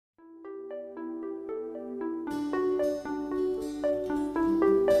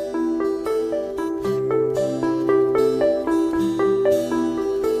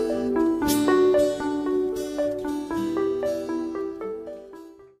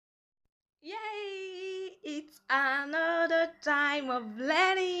Another time of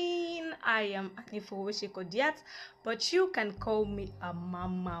learning. I am Anifowoshe Kodiat, but you can call me a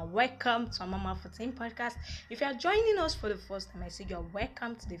mama. Welcome to a Mama 14 podcast. If you are joining us for the first time, I say you are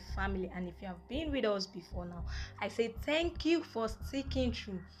welcome to the family. And if you have been with us before now, I say thank you for sticking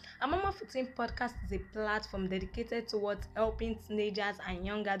through. A Mama 14 podcast is a platform dedicated towards helping teenagers and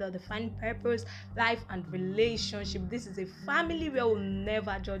young adults define purpose, life, and relationship. This is a family where we'll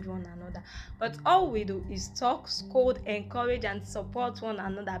never judge one another, but all we do is talk, scold, encourage, and support one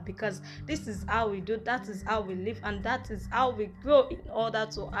another because this is how we do, that is how we live, and that is how we grow in order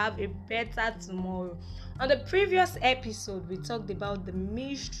to have a better tomorrow. On the previous episode, we talked about the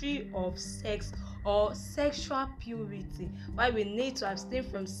mystery of sex or sexual purity, why we need to abstain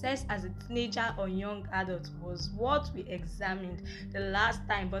from sex as a teenager or young adult was what we examined the last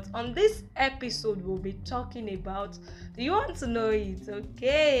time. But on this episode, we'll be talking about, do you want to know it?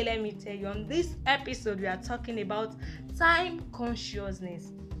 Okay, let me tell you. On this episode, we are talking about time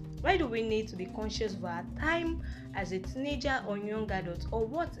consciousness. Why do we need to be conscious of our time as a teenager or young adult? Or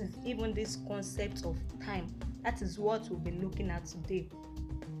what is even this concept of time? That is what we'll be looking at today.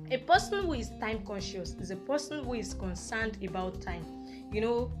 A person who is time conscious is a person who is concerned about time.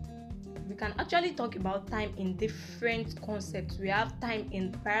 We can actually talk about time in different concepts. We have time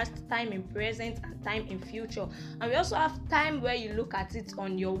in past, time in present, and time in future. And we also have time where you look at it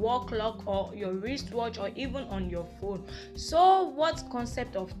on your wall clock or your wristwatch or even on your phone. So what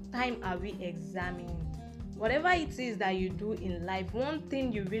concept of time are we examining? Whatever it is that you do in life, one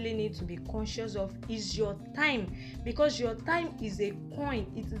thing you really need to be conscious of is your time, because your time is a coin.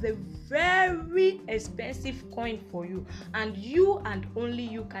 It is a very expensive coin for you, and you and only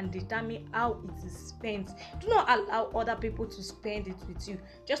you can determine how it is spent. Do not allow other people to spend it with you.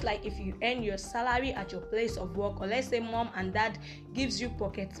 Just like if you earn your salary at your place of work, or let's say mom and dad gives you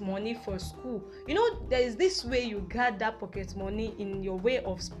pocket money for school, there is this way you guard that pocket money in your way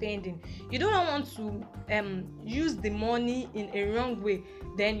of spending. You do not want to use the money in a wrong way.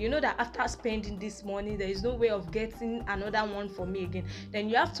 Then you know that after spending this money, there is no way of getting another one for me again. Then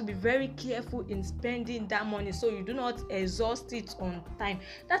you have to be very careful in spending that money so you do not exhaust it on time.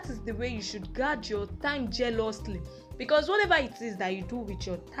 That is the way you should guard your time jealously, because whatever it is that you do with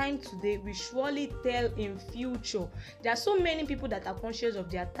your time today will surely tell in future. There are so many people that are conscious of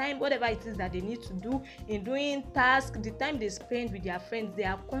their time. Whatever it is that they need to do in doing tasks, the time they spend with their friends, they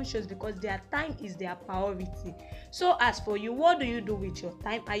are conscious because their time is their priority. So as for you, what do you do with your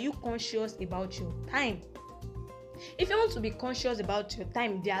time? Are you conscious about your time? If you want to be conscious about your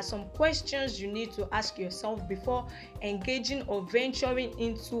time, there are some questions you need to ask yourself before engaging or venturing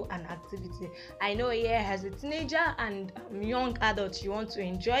into an activity. I know here as a teenager and young adult, you want to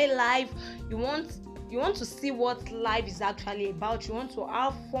enjoy life. You want to see what life is actually about. You want to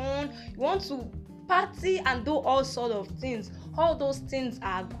have fun. You want to party and do all sort of things. All those things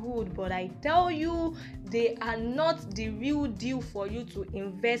are good, but I tell you, they are not the real deal for you to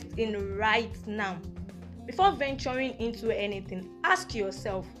invest in right now. Before venturing into anything, ask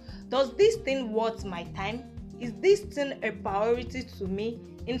yourself, does this thing worth my time? Is this thing a priority to me?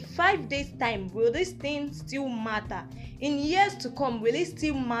 In 5 days' time, will this thing still matter? In years to come, will it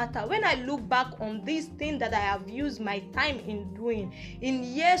still matter? When I look back on this thing that I have used my time in doing, in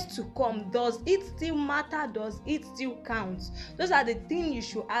years to come, does it still matter? Does it still count? Those are the things you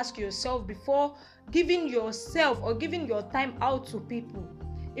should ask yourself before giving yourself or giving your time out to people.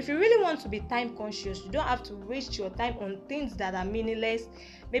 If you really want to be time conscious, you don't have to waste your time on things that are meaningless.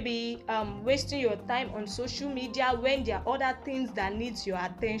 Maybe wasting your time on social media when there are other things that needs your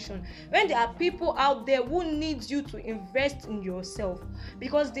attention. When there are people out there who needs you to invest in yourself.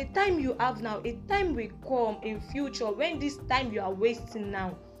 Because the time you have now, a time will come in future when this time you are wasting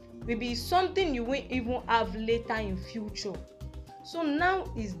now will be something you won't even have later in future. So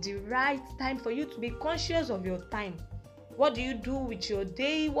now is the right time for you to be conscious of your time. What do you do with your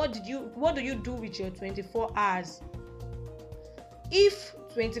day? What do you do with your 24 hours? If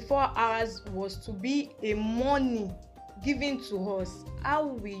 24 hours was to be a money given to us, how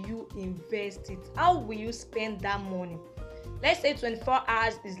will you invest it? How will you spend that money? Let's say 24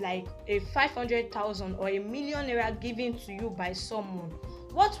 hours is like a 500,000 or $1,000,000 given to you by someone.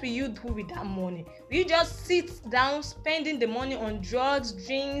 What will you do with that money? Will you just sit down spending the money on drugs,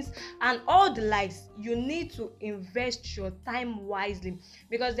 drinks, and all the likes? You need to invest your time wisely,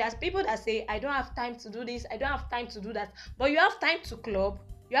 because there's people that say, I don't have time to do this, I don't have time to do that. But you have time to club,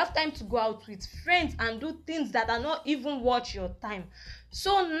 you have time to go out with friends and do things that are not even worth your time.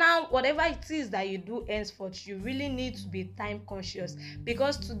 So now, whatever it is that you do henceforth, you really need to be time conscious,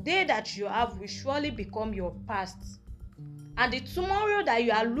 because today that you have will surely become your past. And the tomorrow that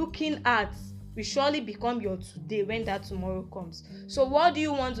you are looking at will surely become your today when that tomorrow comes. So what do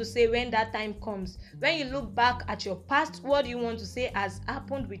you want to say when that time comes? When you look back at your past, what do you want to say has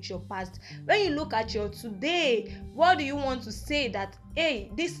happened with your past? When you look at your today, what do you want to say that,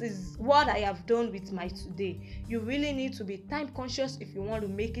 hey, this is what I have done with my today? You really need to be time conscious if you want to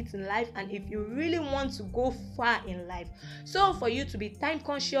make it in life and if you really want to go far in life. So for you to be time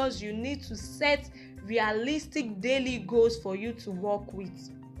conscious, you need to set realistic daily goals for you to work with.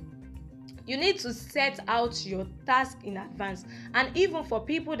 You need to set out your task in advance. And even for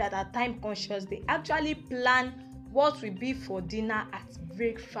people that are time conscious, they actually plan what will be for dinner at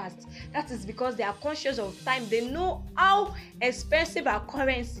breakfast. That is because they are conscious of time. They know how expensive a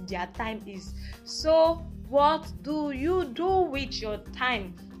currency their time is. So what do you do with your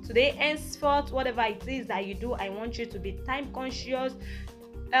time? Today, henceforth, whatever it is that you do, I want you to be time conscious.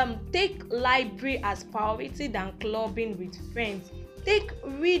 Take library as priority than clubbing with friends. Take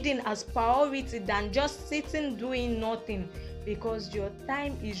reading as priority than just sitting doing nothing, because your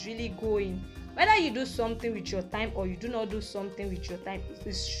time is really going. Whether you do something with your time or you do not do something with your time, it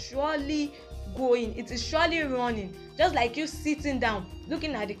is surely going, it is surely running. Just like you sitting down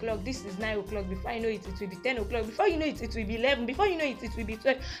looking at the clock, this is 9 o'clock, before you know it, it will be 10 o'clock, before you know it, it will be 11, before you know it, it will be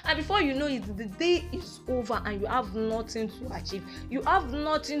 12, and before you know it, the day is over and you have nothing to achieve, you have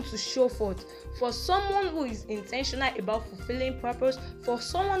nothing to show forth. For someone who is intentional about fulfilling purpose, for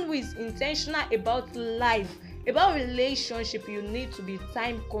someone who is intentional about life, about relationship, you need to be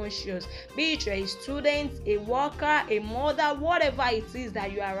time conscious. Be it you're a student, a worker, a mother, whatever it is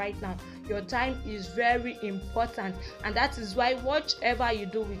that you are right now, your time is very important, and that is why whatever you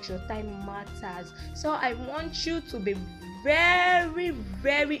do with your time matters. So I want you to be very,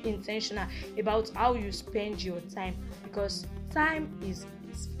 very intentional about how you spend your time, because time is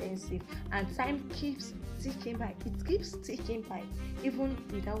expensive and time keeps ticking by. It keeps ticking by even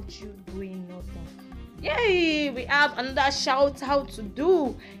without you doing nothing. Yay, we have another shout out to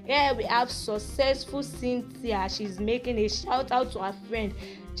do. Yeah, we have successful Cynthia. She's making a shout out to her friend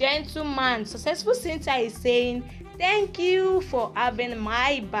Gentleman. Successful Cynthia is saying, thank you for having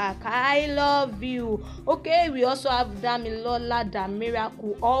my back, I love you. Okay, we also have Damilola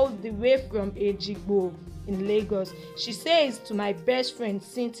Damiraku all the way from Ejigbo in Lagos. She says to my best friend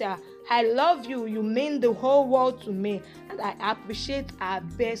Cynthia, I love you, you mean the whole world to me, and I appreciate our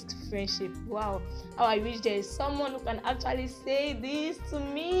best friendship. Wow, how I wish there is someone who can actually say this to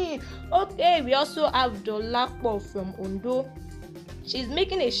me. Okay, we also have Dolapo from Ondo. She's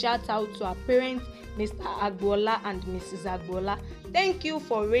making a shout out to her parents, Mr. Agbola and Mrs. Agbola. Thank you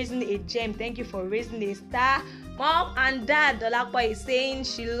for raising a gem. Thank you for raising a star. Mom and Dad, Dolapo is saying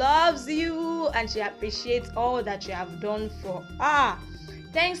she loves you and she appreciates all that you have done for her.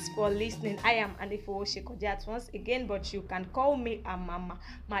 Thanks for listening. I am Anifowoshe Kodiat once again, but you can call me a mama.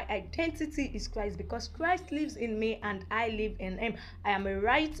 My identity is Christ because Christ lives in me and I live in him. I am a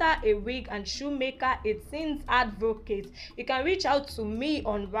writer, a wig and shoemaker, a teens advocate. You can reach out to me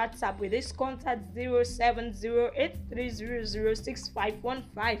on WhatsApp with this contact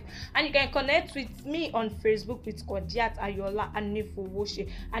 070830065515, and you can connect with me on Facebook with Kodiat Ayola Anifowoshe.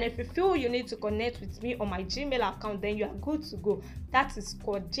 And if you feel you need to connect with me on my Gmail account, then you are good to go. That is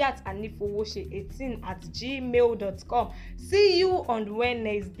kodiatanifowoshe18@gmail.com. See you on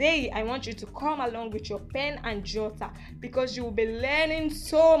Wednesday. I want you to come along with your pen and jotter because you will be learning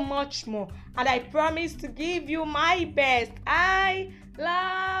so much more. And I promise to give you my best. I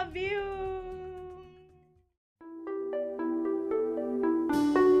love you.